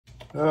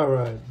All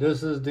right,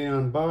 this is the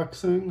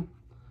unboxing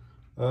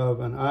of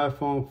an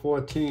iPhone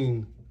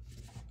 14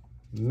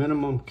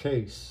 minimum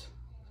case,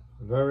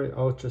 very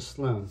ultra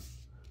slim,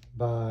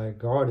 by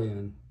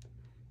Guardian.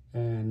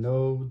 And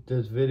no,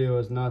 this video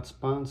is not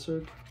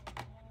sponsored.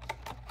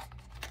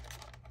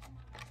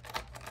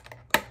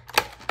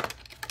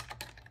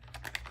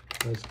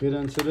 Let's get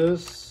into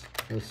this.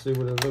 Let's see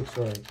what it looks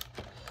like.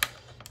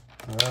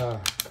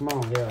 Come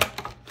on, yeah.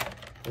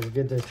 Let's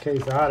get this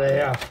case out of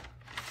here.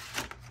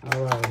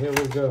 All right, here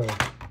we go.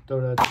 Throw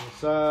that to the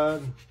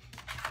side.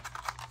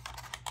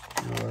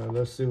 All right,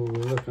 let's see what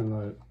we're looking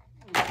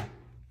like.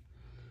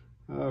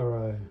 All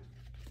right,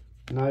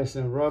 nice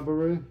and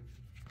rubbery.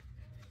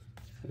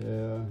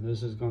 Yeah,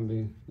 this is gonna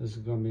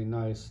be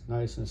nice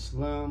and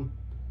slim.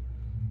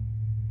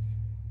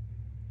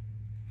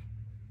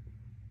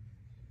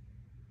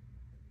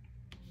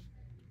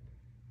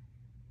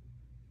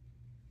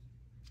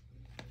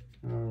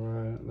 All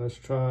right, let's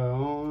try it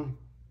on.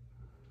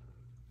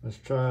 Let's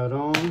try it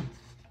on.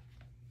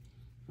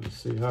 Let's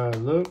see how it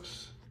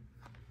looks.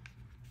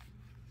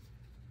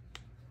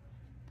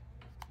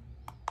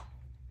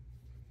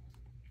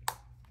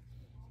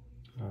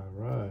 All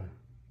right,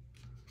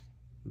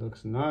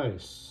 looks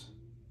nice.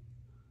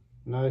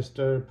 Nice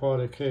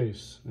third-party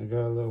case. They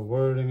got a little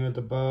wording at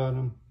the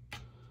bottom,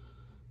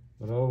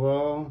 but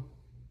overall,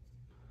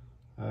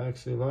 I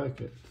actually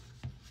like it.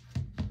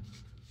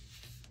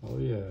 Oh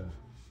yeah.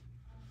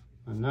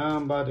 And now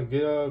I'm about to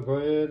go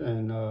ahead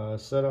and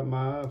set up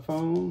my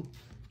iPhone,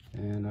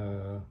 and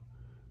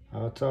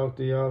I'll talk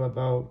to y'all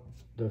about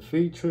the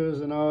features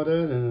and all that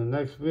in the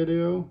next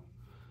video.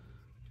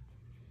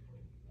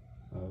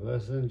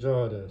 Let's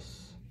enjoy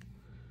this.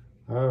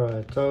 All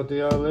right, talk to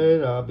y'all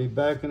later. I'll be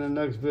back in the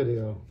next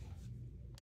video.